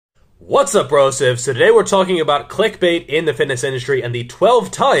What's up, brosives? So today we're talking about clickbait in the fitness industry and the 12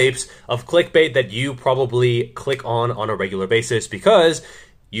 types of clickbait that you probably click on a regular basis because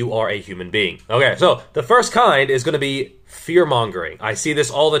you are a human being. Okay, so the first kind is going to be fear-mongering. I see this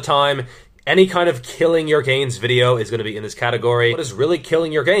all the time. Any kind of killing your gains video is going to be in this category. What is really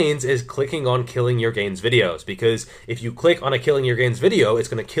killing your gains is clicking on killing your gains videos, because if you click on a killing your gains video, it's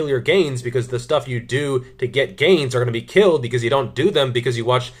going to kill your gains because the stuff you do to get gains are going to be killed because you don't do them because you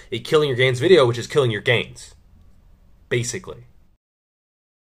watch a killing your gains video, which is killing your gains, basically.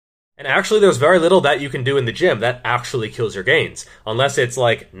 And actually, there's very little that you can do in the gym that actually kills your gains, unless it's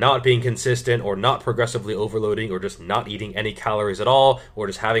like not being consistent or not progressively overloading or just not eating any calories at all or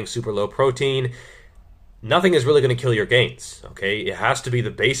just having super low protein. Nothing is really going to kill your gains, okay? It has to be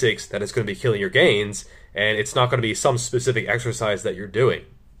the basics that is going to be killing your gains, and it's not going to be some specific exercise that you're doing.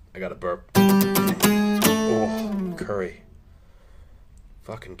 I got a burp. Oh, curry.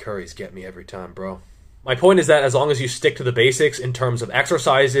 Fucking curries get me every time, bro. My point is that as long as you stick to the basics in terms of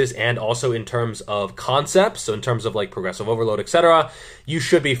exercises and also in terms of concepts, so in terms of like progressive overload, etc., you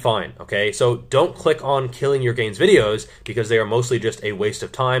should be fine, okay? So don't click on killing your gains videos because they are mostly just a waste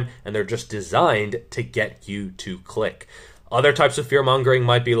of time and they're just designed to get you to click. Other types of fear-mongering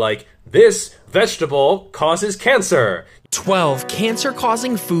might be like, this vegetable causes cancer. 12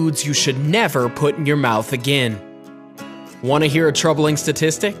 cancer-causing foods you should never put in your mouth again. Want to hear a troubling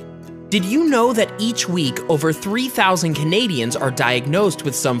statistic? Did you know that each week over 3,000 Canadians are diagnosed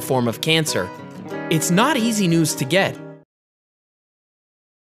with some form of cancer? It's not easy news to get.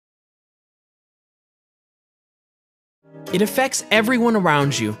 It affects everyone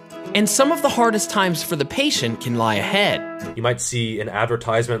around you, and some of the hardest times for the patient can lie ahead. You might see an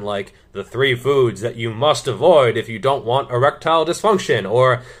advertisement like, the 3 foods that you must avoid if you don't want erectile dysfunction,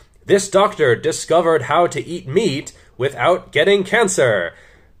 or this doctor discovered how to eat meat without getting cancer.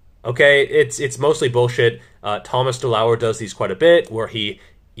 Okay, it's mostly bullshit. Thomas DeLauer does these quite a bit, where he,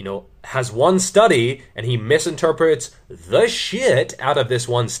 has one study and he misinterprets the shit out of this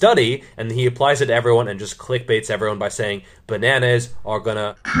one study, and he applies it to everyone and just clickbaits everyone by saying bananas are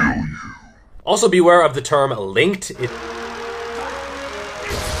gonna kill you. Also, beware of the term linked.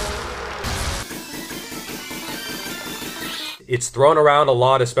 It's thrown around a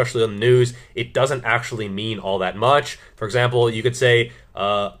lot, especially on the news. It doesn't actually mean all that much. For example, you could say,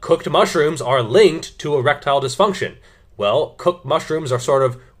 cooked mushrooms are linked to erectile dysfunction. Well, cooked mushrooms are sort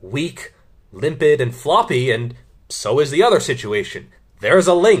of weak, limpid, and floppy, and so is the other situation. There's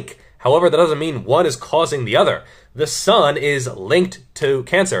a link. However, that doesn't mean one is causing the other. The sun is linked to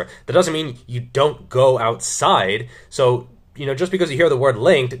cancer. That doesn't mean you don't go outside. So, just because you hear the word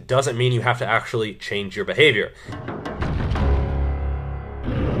linked doesn't mean you have to actually change your behavior.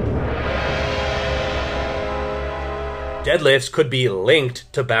 Deadlifts could be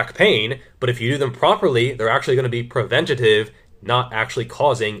linked to back pain, but if you do them properly, they're actually going to be preventative, not actually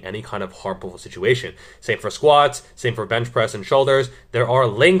causing any kind of harmful situation. Same for squats, same for bench press and shoulders. There are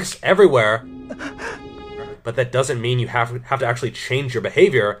links everywhere, but that doesn't mean you have to actually change your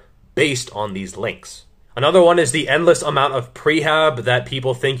behavior based on these links. Another one is the endless amount of prehab that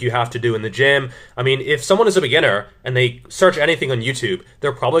people think you have to do in the gym. I mean, if someone is a beginner and they search anything on YouTube,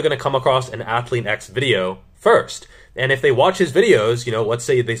 they're probably going to come across an Athlete X video first. And if they watch his videos, let's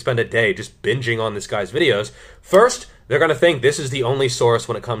say they spend a day just binging on this guy's videos, first, they're going to think this is the only source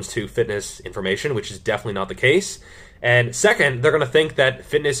when it comes to fitness information, which is definitely not the case. And second, they're going to think that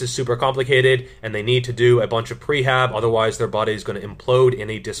fitness is super complicated and they need to do a bunch of prehab, otherwise their body is going to implode in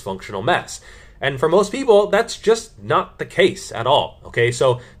a dysfunctional mess. And for most people, that's just not the case at all, okay?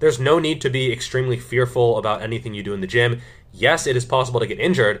 So there's no need to be extremely fearful about anything you do in the gym. Yes, it is possible to get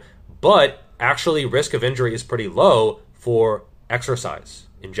injured, but actually risk of injury is pretty low for exercise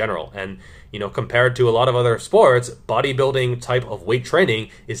in general. And, compared to a lot of other sports, bodybuilding type of weight training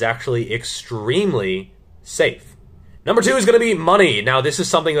is actually extremely safe. Number 2 is going to be money. Now, this is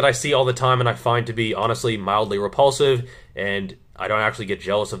something that I see all the time and I find to be honestly mildly repulsive, and I don't actually get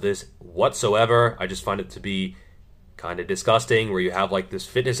jealous of this whatsoever. I just find it to be kind of disgusting, where you have like this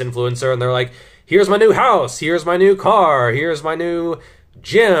fitness influencer and they're like, here's my new house, here's my new car, here's my new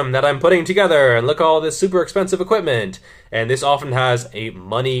gym that I'm putting together, and look at all this super expensive equipment. And this often has a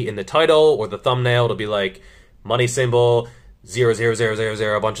money in the title or the thumbnail. It'll be like money symbol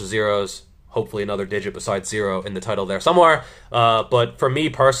 00000, a bunch of zeros, hopefully another digit besides 0 in the title there somewhere. But for me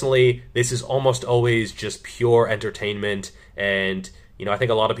personally, this is almost always just pure entertainment, and I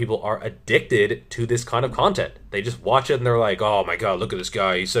think a lot of people are addicted to this kind of content. They just watch it and they're like, oh my god, look at this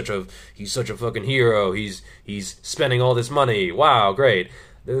guy, he's such a fucking hero, he's spending all this money, wow, great.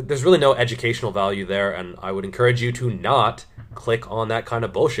 there's really no educational value there, and I would encourage you to not click on that kind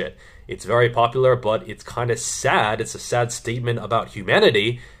of bullshit. It's very popular, but it's kind of sad. It's a sad statement about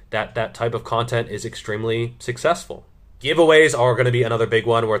humanity that that type of content is extremely successful. Giveaways are going to be another big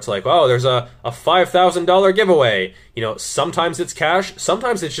one where it's like, oh, there's a $5,000 giveaway. You know, sometimes it's cash,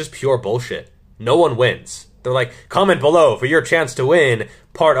 sometimes it's just pure bullshit. No one wins. They're like, comment below for your chance to win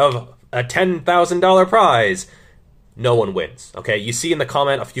part of a $10,000 prize. No one wins, okay? You see in the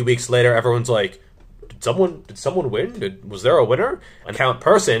comment a few weeks later, everyone's like, did someone win? Was there a winner? An account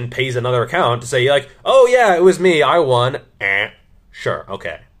person pays another account to say, like, oh yeah, it was me, I won. Sure,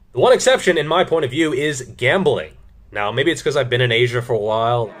 okay. The one exception, in my point of view, is gambling. Now, maybe it's because I've been in Asia for a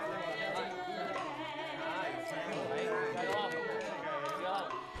while.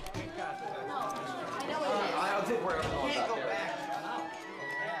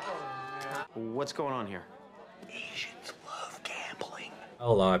 What's going on here? Asians love gambling.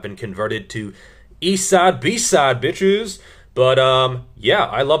 Well, I've been converted to East Side, B-Side, bitches. But, yeah,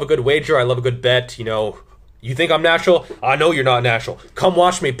 I love a good wager. I love a good bet. You know, you think I'm natural? I know you're not natural. Come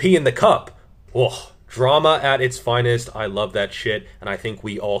watch me pee in the cup. Ugh. Drama at its finest. I love that shit, and I think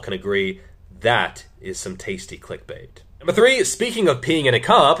we all can agree that is some tasty clickbait. Number 3, speaking of peeing in a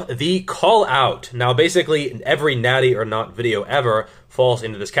cup, the call out. Now, basically, every natty or not video ever falls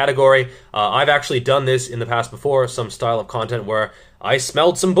into this category. I've actually done this in the past before, some style of content where I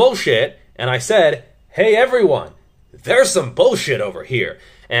smelled some bullshit, and I said, hey everyone, there's some bullshit over here.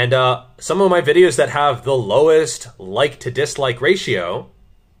 And some of my videos that have the lowest like to dislike ratio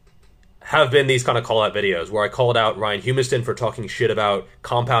have been these kind of call-out videos where I called out Ryan Humiston for talking shit about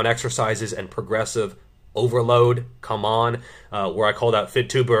compound exercises and progressive overload, come on, where I called out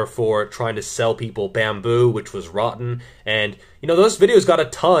FitTuber for trying to sell people bamboo, which was rotten. And, you know, those videos got a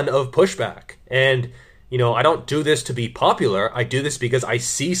ton of pushback. And, you know, I don't do this to be popular. I do this because I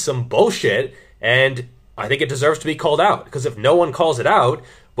see some bullshit and I think it deserves to be called out. Because if no one calls it out,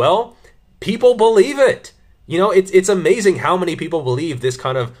 well, people believe it. You know, it's amazing how many people believe this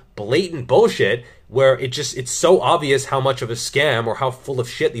kind of blatant bullshit where it's so obvious how much of a scam or how full of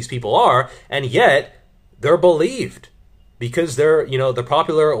shit these people are, and yet they're believed because they're, you know, they're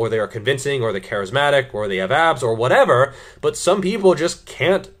popular or they're convincing or they're charismatic or they have abs or whatever, but some people just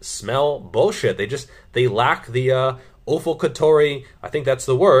can't smell bullshit. They lack the olfactory, I think that's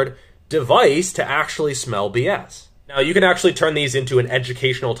the word, device to actually smell BS. Now, you can actually turn these into an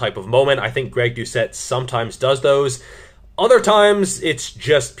educational type of moment. I think Greg Doucette sometimes does those. Other times, it's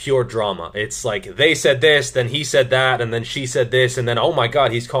just pure drama. It's like, they said this, then he said that, and then she said this, and then, oh my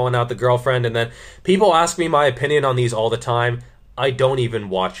god, he's calling out the girlfriend, and then people ask me my opinion on these all the time. I don't even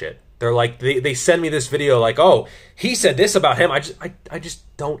watch it. They're like, they send me this video like, oh, he said this about him. I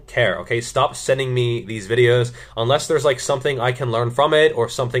just don't care, okay? Stop sending me these videos unless there's like something I can learn from it or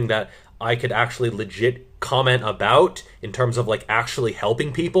something that I could actually legit comment about in terms of like actually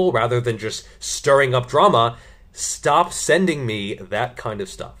helping people rather than just stirring up drama. Stop sending me that kind of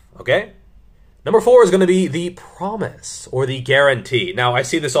stuff, okay? Number 4 is going to be the promise or the guarantee. Now, I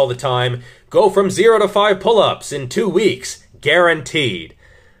see this all the time. Go from 0 to 5 pull-ups in 2 weeks. Guaranteed.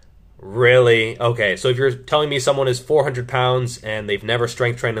 Really? Okay, so if you're telling me someone is 400 pounds and they've never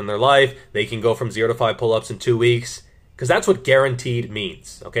strength trained in their life, they can go from 0 to 5 pull-ups in 2 weeks, because that's what guaranteed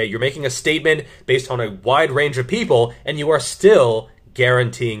means, okay? You're making a statement based on a wide range of people, and you are still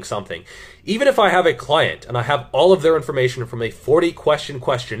guaranteeing something. Even if I have a client and I have all of their information from a 40-question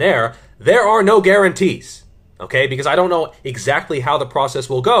questionnaire, there are no guarantees, okay? Because I don't know exactly how the process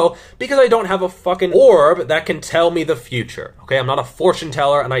will go because I don't have a fucking orb that can tell me the future, okay? I'm not a fortune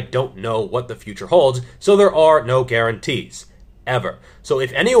teller and I don't know what the future holds, so there are no guarantees. Ever. So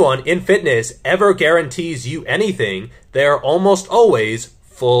if anyone in fitness ever guarantees you anything, they are almost always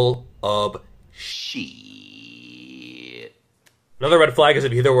full of shit. Another red flag is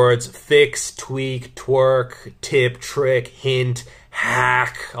if you hear the words fix, tweak, twerk, tip, trick, hint,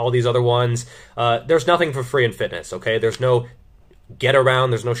 hack, all these other ones. There's nothing for free in fitness, okay? There's no get around,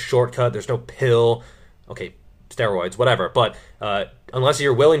 there's no shortcut, there's no pill. Okay, steroids, whatever. But unless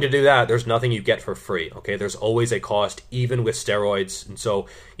you're willing to do that, there's nothing you get for free, okay? There's always a cost, even with steroids. And so,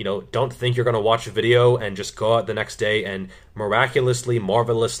 you know, don't think you're going to watch a video and just go out the next day and miraculously,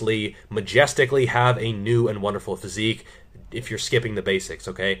 marvelously, majestically have a new and wonderful physique if you're skipping the basics,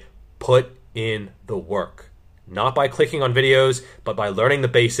 okay? Put in the work. Not by clicking on videos, but by learning the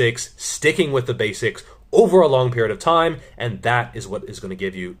basics, sticking with the basics over a long period of time, and that is what is going to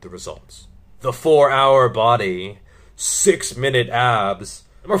give you the results. The 4-hour body, 6-minute abs,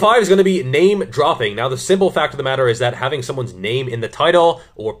 Number 5 is going to be name dropping. Now, the simple fact of the matter is that having someone's name in the title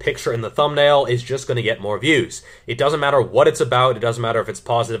or picture in the thumbnail is just going to get more views. It doesn't matter what it's about. It doesn't matter if it's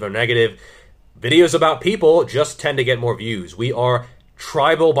positive or negative. Videos about people just tend to get more views. We are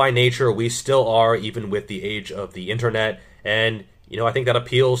tribal by nature. We still are, even with the age of the internet. And, I think that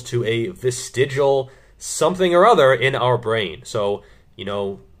appeals to a vestigial something or other in our brain. So,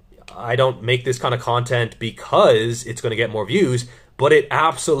 I don't make this kind of content because it's going to get more views, but it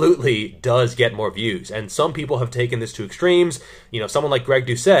absolutely does get more views. And some people have taken this to extremes. Someone like Greg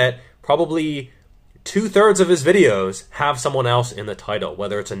Doucette, probably 2/3 of his videos have someone else in the title,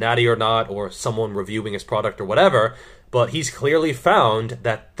 whether it's a natty or not, or someone reviewing his product or whatever. But he's clearly found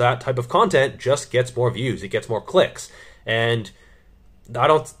that that type of content just gets more views. It gets more clicks. And I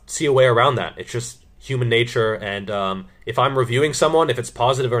don't see a way around that. It's just human nature. And if I'm reviewing someone, if it's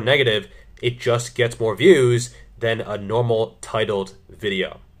positive or negative, it just gets more views than a normal titled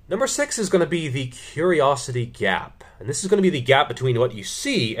video. Number 6 is going to be the curiosity gap. And this is going to be the gap between what you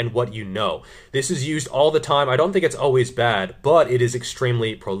see and what you know. This is used all the time. I don't think it's always bad, but it is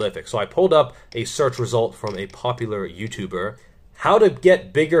extremely prolific. So I pulled up a search result from a popular YouTuber. How to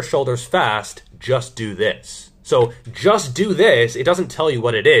get bigger shoulders fast, just do this. So just do this, it doesn't tell you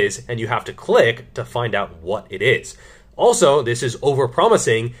what it is, and you have to click to find out what it is. Also, this is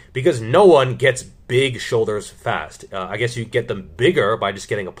over-promising because no one gets big shoulders fast. I guess you get them bigger by just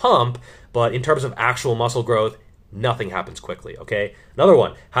getting a pump, but in terms of actual muscle growth, nothing happens quickly, okay? Another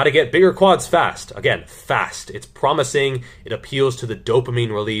one, how to get bigger quads fast. Again, fast. It's promising. It appeals to the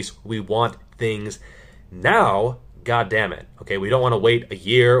dopamine release. We want things now. God damn it. Okay, we don't want to wait a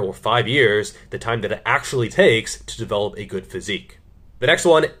year or 5 years, the time that it actually takes to develop a good physique. The next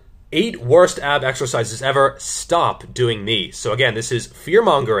one, 8 worst ab exercises ever. Stop doing these. So again, this is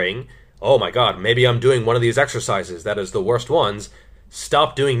fearmongering. Oh my God, maybe I'm doing one of these exercises. That is the worst ones.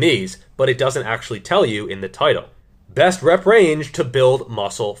 Stop doing these, but it doesn't actually tell you in the title. Best rep range to build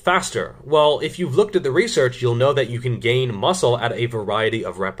muscle faster. Well, if you've looked at the research, you'll know that you can gain muscle at a variety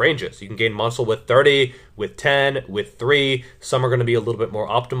of rep ranges. You can gain muscle with 30, with 10, with 3. Some are going to be a little bit more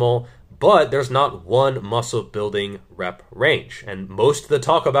optimal, but there's not one muscle building rep range. And most of the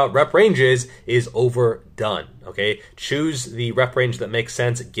talk about rep ranges is overdone, okay? Choose the rep range that makes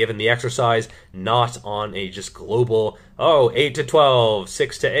sense given the exercise, not on a just global, 8 to 12,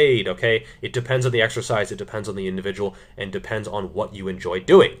 6 to 8, okay? It depends on the exercise, it depends on the individual, and depends on what you enjoy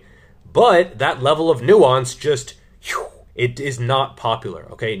doing. But that level of nuance just, it is not popular,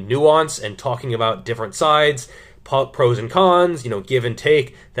 okay? Nuance and talking about different sides, pros and cons, give and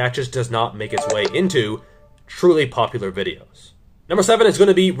take, that just does not make its way into truly popular videos. Number 7 is going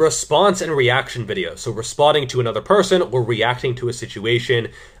to be response and reaction videos. So responding to another person or reacting to a situation.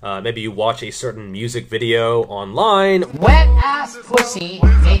 Maybe you watch a certain music video online. Wet ass pussy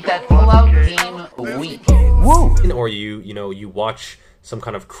made that pull-out game weak. Woo! Or you watch some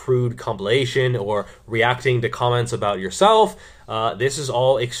kind of crude compilation or reacting to comments about yourself. This is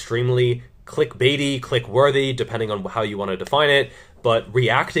all extremely clickbaity, click-worthy, depending on how you want to define it, but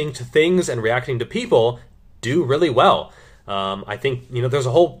reacting to things and reacting to people do really well. I think, there's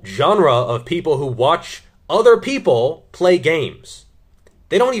a whole genre of people who watch other people play games.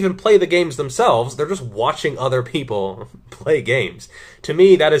 They don't even play the games themselves, they're just watching other people play games. To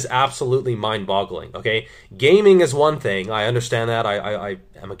me, that is absolutely mind-boggling, okay? Gaming is one thing, I understand that, I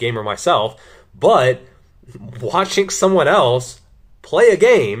am a gamer myself, but watching someone else play a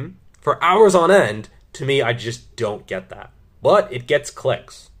game for hours on end, to me, I just don't get that. But it gets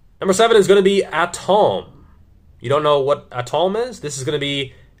clicks. Number 7 is going to be ATALM. You don't know what ATALM is? This is going to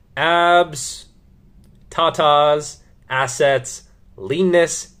be abs, tatas, assets,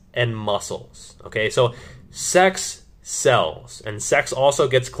 leanness, and muscles. Okay, so sex sells, and sex also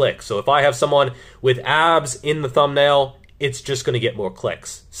gets clicks. So if I have someone with abs in the thumbnail, it's just going to get more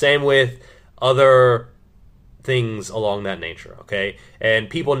clicks. Same with other things along that nature, okay? And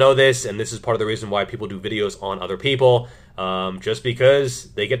people know this, and this is part of the reason why people do videos on other people, just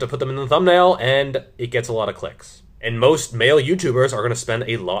because they get to put them in the thumbnail and it gets a lot of clicks. And most male YouTubers are going to spend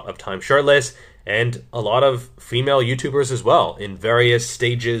a lot of time shirtless, and a lot of female YouTubers as well, in various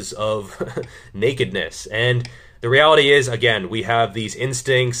stages of nakedness. And the reality is, again, we have these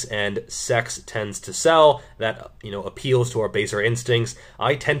instincts, and sex tends to sell. That, appeals to our baser instincts.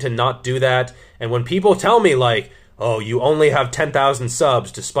 I tend to not do that. And when people tell me, like, oh, you only have 10,000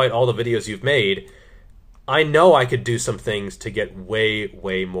 subs despite all the videos you've made, I know I could do some things to get way,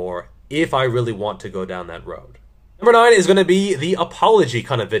 way more if I really want to go down that road. Number 9 is going to be the apology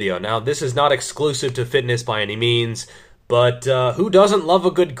kind of video. Now, this is not exclusive to fitness by any means, but who doesn't love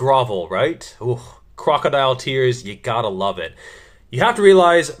a good grovel, right? Ooh, crocodile tears, you gotta love it. you have to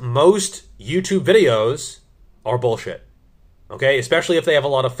realize most YouTube videos are bullshit. Okay, especially if they have a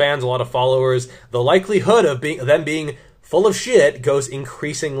lot of fans, a lot of followers, the likelihood of them being full of shit goes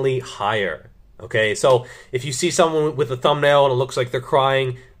increasingly higher. Okay, so if you see someone with a thumbnail and it looks like they're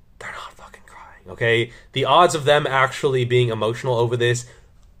crying, they're not fucking crying. Okay, the odds of them actually being emotional over this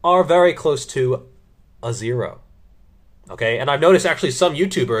are very close to a 0. Okay, and I've noticed actually some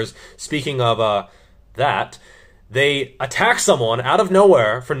YouTubers, speaking of that, they attack someone out of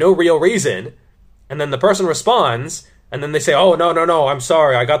nowhere for no real reason, and then the person responds, and then they say, oh, no, I'm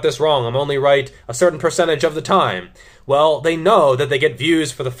sorry, I got this wrong, I'm only right a certain percentage of the time. Well, they know that they get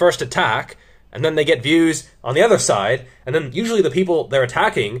views for the first attack, and then they get views on the other side, and then usually the people they're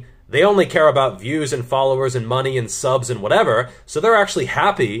attacking, they only care about views and followers and money and subs and whatever, so they're actually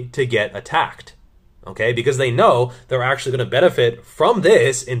happy to get attacked. Okay, because they know they're actually going to benefit from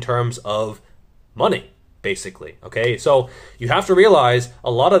this in terms of money, basically. Okay, so you have to realize a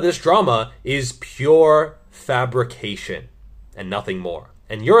lot of this drama is pure fabrication and nothing more.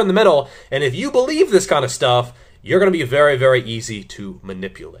 And you're in the middle, and if you believe this kind of stuff, you're going to be very, very easy to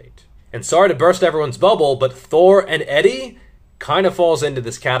manipulate. And sorry to burst everyone's bubble, but Thor and Eddie kind of falls into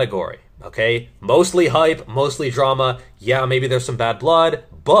this category. Okay, mostly hype, mostly drama. Yeah, maybe there's some bad blood,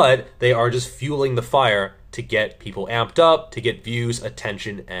 but they are just fueling the fire to get people amped up, to get views,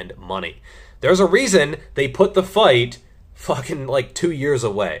 attention, and money. There's a reason they put the fight fucking like 2 years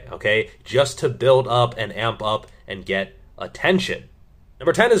away, okay? Just to build up and amp up and get attention.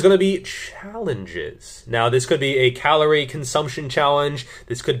 Number 10 is going to be challenges. Now, this could be a calorie consumption challenge.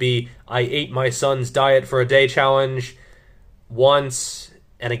 This could be I ate my son's diet for a day challenge. Once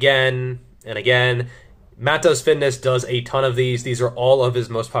and again and again. Matt Does Fitness does a ton of these. These are all of his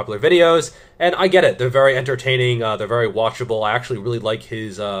most popular videos, and I get it. They're very entertaining. They're very watchable. I actually really like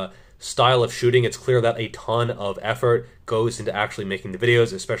his style of shooting. It's clear that a ton of effort goes into actually making the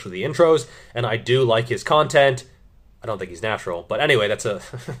videos, especially the intros, and I do like his content. I don't think he's natural, but anyway, that's a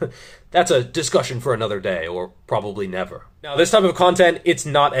that's a discussion for another day, or probably never. Now, this type of content, it's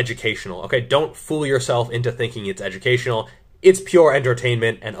not educational, okay? Don't fool yourself into thinking it's educational. It's pure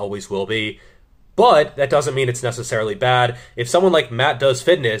entertainment and always will be. But that doesn't mean it's necessarily bad. If someone like Matt Does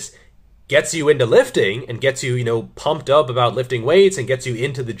Fitness gets you into lifting and gets you, pumped up about lifting weights and gets you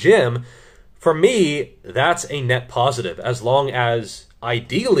into the gym, for me, that's a net positive, as long as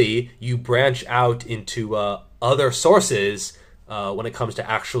ideally you branch out into other sources when it comes to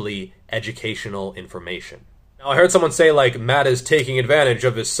actually educational information. Now, I heard someone say, like, Matt is taking advantage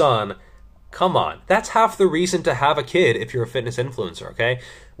of his son. Come on, that's half the reason to have a kid if you're a fitness influencer, okay?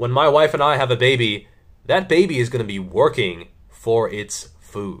 When my wife and I have a baby, that baby is going to be working for its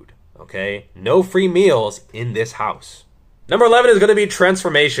food, okay? No free meals in this house. Number 11 is going to be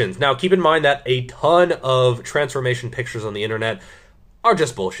transformations. Now, keep in mind that a ton of transformation pictures on the internet are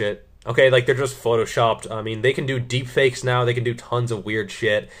just bullshit, okay? Like, they're just photoshopped. I mean, they can do deep fakes now. They can do tons of weird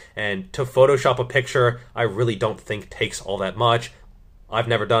shit. And to Photoshop a picture, I really don't think takes all that much. I've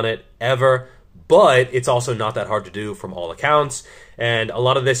never done it, ever, but it's also not that hard to do from all accounts, and a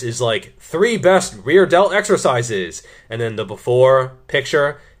lot of this is like 3 best rear delt exercises, and then the before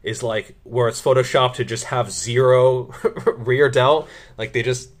picture is like where it's photoshopped to just have 0 rear delt, like they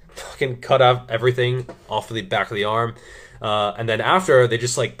just fucking cut out everything off of the back of the arm, and then after, they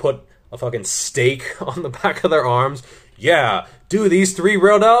just like put a fucking steak on the back of their arms. Yeah, do these 3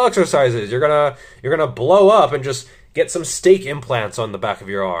 rear delt exercises, you're gonna blow up and just get some steak implants on the back of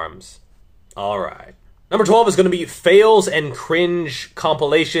your arms. All right. Number 12 is going to be Fails and Cringe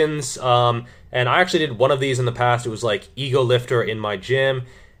compilations. And I actually did one of these in the past. It was like Ego Lifter in my gym.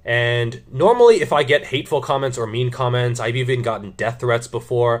 And normally if I get hateful comments or mean comments, I've even gotten death threats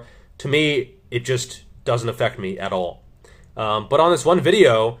before. To me, it just doesn't affect me at all. But on this one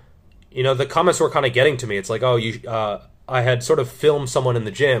video, the comments were kind of getting to me. It's like, oh, I had sort of filmed someone in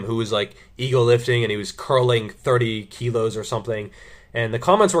the gym who was like ego lifting and he was curling 30 kilos or something. And the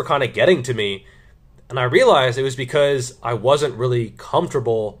comments were kind of getting to me. And I realized it was because I wasn't really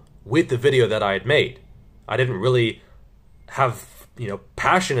comfortable with the video that I had made. I didn't really have,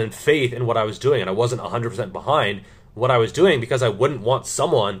 passion and faith in what I was doing. And I wasn't 100% behind what I was doing because I wouldn't want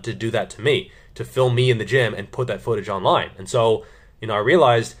someone to do that to me, to film me in the gym and put that footage online. And so, I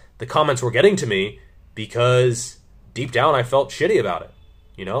realized the comments were getting to me because deep down, I felt shitty about it,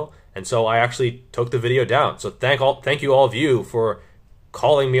 And so I actually took the video down. So thank you all of you for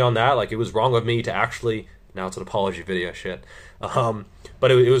calling me on that. Like, it was wrong of me to actually, now it's an apology video, shit.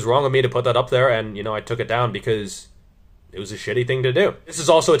 But it was wrong of me to put that up there, and, I took it down because it was a shitty thing to do. This is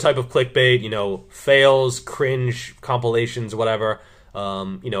also a type of clickbait, fails, cringe, compilations, whatever.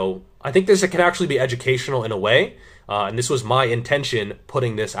 I think this can actually be educational in a way, and this was my intention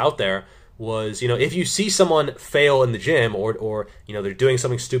putting this out there, was, if you see someone fail in the gym, or they're doing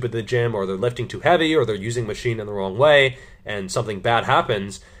something stupid in the gym, or they're lifting too heavy, or they're using machine in the wrong way, and something bad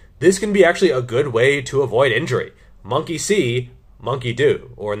happens, this can be actually a good way to avoid injury. Monkey see, monkey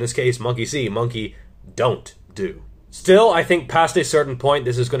do. Or in this case, monkey see, monkey don't do. Still, I think past a certain point,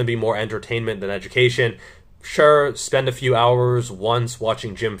 this is going to be more entertainment than education. Sure, spend a few hours once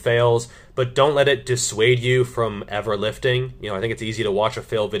watching gym fails, but don't let it dissuade you from ever lifting. I think it's easy to watch a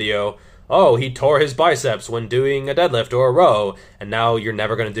fail video. Oh, he tore his biceps when doing a deadlift or a row, and now you're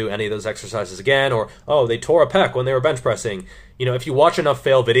never going to do any of those exercises again. Or, oh, they tore a pec when they were bench pressing. If you watch enough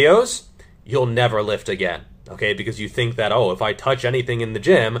fail videos, you'll never lift again, okay? Because you think that, oh, if I touch anything in the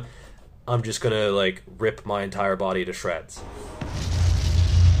gym, I'm just going to, rip my entire body to shreds.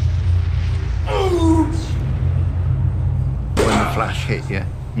 When the flash hit you,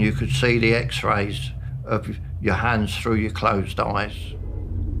 you could see the x-rays of your hands through your closed eyes.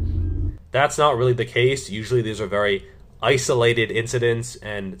 That's not really the case. Usually these are very isolated incidents,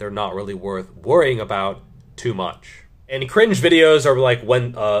 and they're not really worth worrying about too much. And cringe videos are like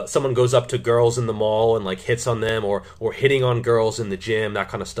when someone goes up to girls in the mall and hits on them, or hitting on girls in the gym, that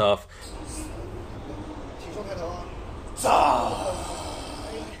kind of stuff.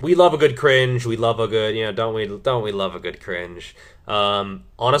 We love a good cringe. We love a good, don't we love a good cringe?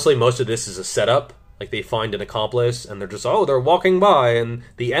 Honestly, most of this is a setup. They find an accomplice, and they're just, oh, they're walking by, and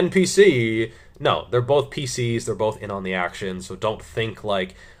the NPC... No, they're both PCs, they're both in on the action, so don't think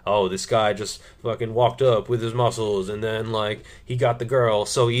oh, this guy just fucking walked up with his muscles, and then, he got the girl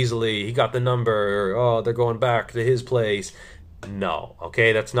so easily, he got the number, oh, they're going back to his place. No,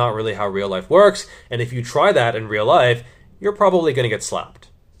 okay, that's not really how real life works, and if you try that in real life, you're probably gonna get slapped.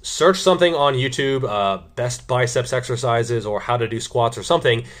 Search something on YouTube, best biceps exercises or how to do squats or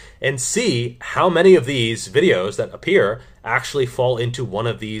something, and see how many of these videos that appear actually fall into one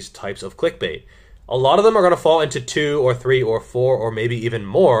of these types of clickbait. A lot of them are going to fall into 2 or 3 or 4 or maybe even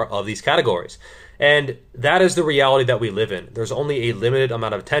more of these categories. And that is the reality that we live in. There's only a limited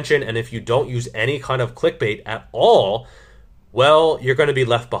amount of attention, and if you don't use any kind of clickbait at all, well, you're going to be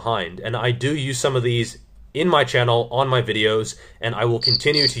left behind. And I do use some of these in my channel, on my videos, and I will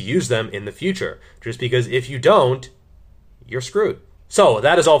continue to use them in the future. Just because if you don't, you're screwed. So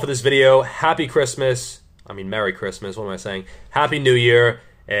that is all for this video. Happy Christmas. I mean, Merry Christmas. What am I saying? Happy New Year.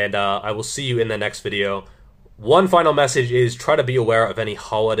 And I will see you in the next video. One final message is try to be aware of any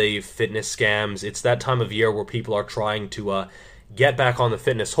holiday fitness scams. It's that time of year where people are trying to get back on the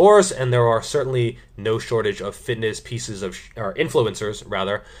fitness horse, and there are certainly no shortage of fitness pieces of, or influencers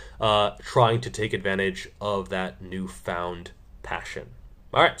rather, trying to take advantage of that newfound passion.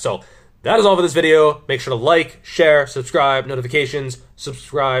 All right, so that is all for this video. Make sure to like, share, subscribe, notifications,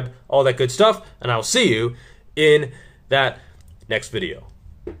 subscribe, all that good stuff, and I'll see you in that next video.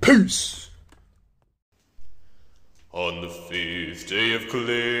 Peace! On the 5th day of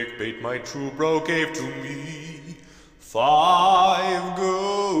clickbait, my true bro gave to me 5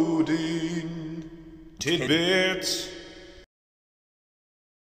 golden tidbits.